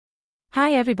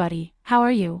Hi everybody, how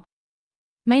are you?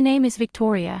 My name is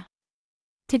Victoria.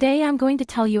 Today I'm going to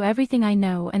tell you everything I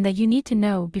know and that you need to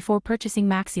know before purchasing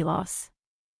Maxiloss.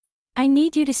 I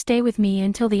need you to stay with me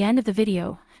until the end of the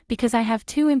video, because I have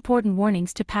two important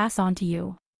warnings to pass on to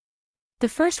you. The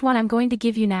first one I'm going to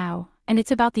give you now, and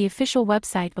it's about the official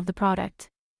website of the product.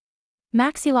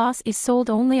 Maxiloss is sold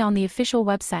only on the official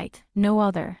website, no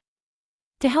other.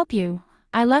 To help you,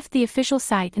 I left the official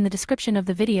site in the description of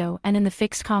the video and in the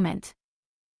fixed comment.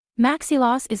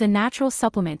 Maxiloss is a natural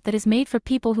supplement that is made for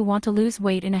people who want to lose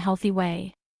weight in a healthy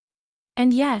way.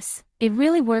 And yes, it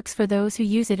really works for those who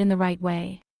use it in the right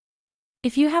way.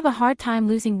 If you have a hard time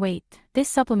losing weight, this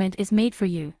supplement is made for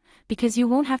you, because you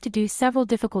won't have to do several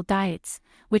difficult diets,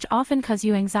 which often cause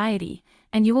you anxiety,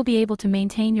 and you will be able to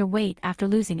maintain your weight after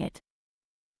losing it.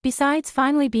 Besides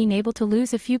finally being able to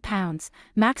lose a few pounds,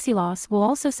 Maxiloss will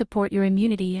also support your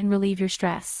immunity and relieve your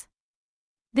stress.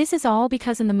 This is all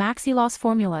because in the Maxiloss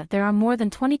formula there are more than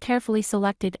 20 carefully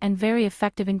selected and very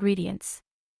effective ingredients.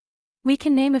 We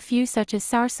can name a few such as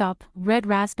soursop, red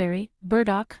raspberry,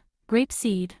 burdock,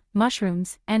 grapeseed,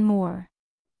 mushrooms, and more.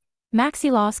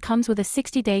 Maxiloss comes with a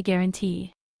 60-day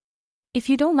guarantee. If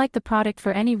you don't like the product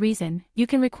for any reason, you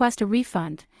can request a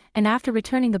refund, and after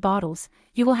returning the bottles,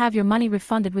 you will have your money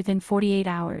refunded within 48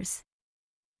 hours.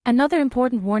 Another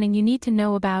important warning you need to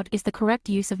know about is the correct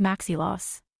use of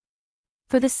Maxiloss.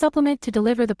 For this supplement to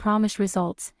deliver the promised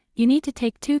results, you need to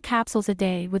take 2 capsules a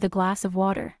day with a glass of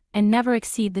water, and never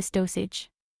exceed this dosage.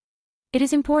 It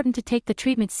is important to take the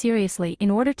treatment seriously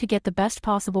in order to get the best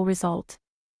possible result.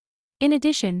 In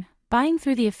addition, buying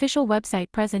through the official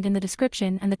website present in the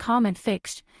description and the comment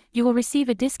fixed, you will receive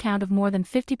a discount of more than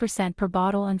 50% per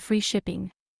bottle and free shipping.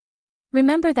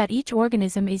 Remember that each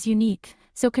organism is unique,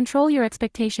 so control your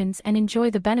expectations and enjoy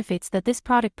the benefits that this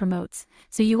product promotes,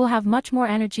 so you will have much more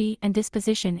energy and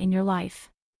disposition in your life.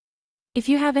 If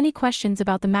you have any questions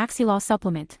about the Maxiloss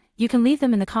supplement, you can leave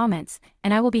them in the comments,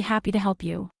 and I will be happy to help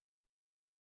you.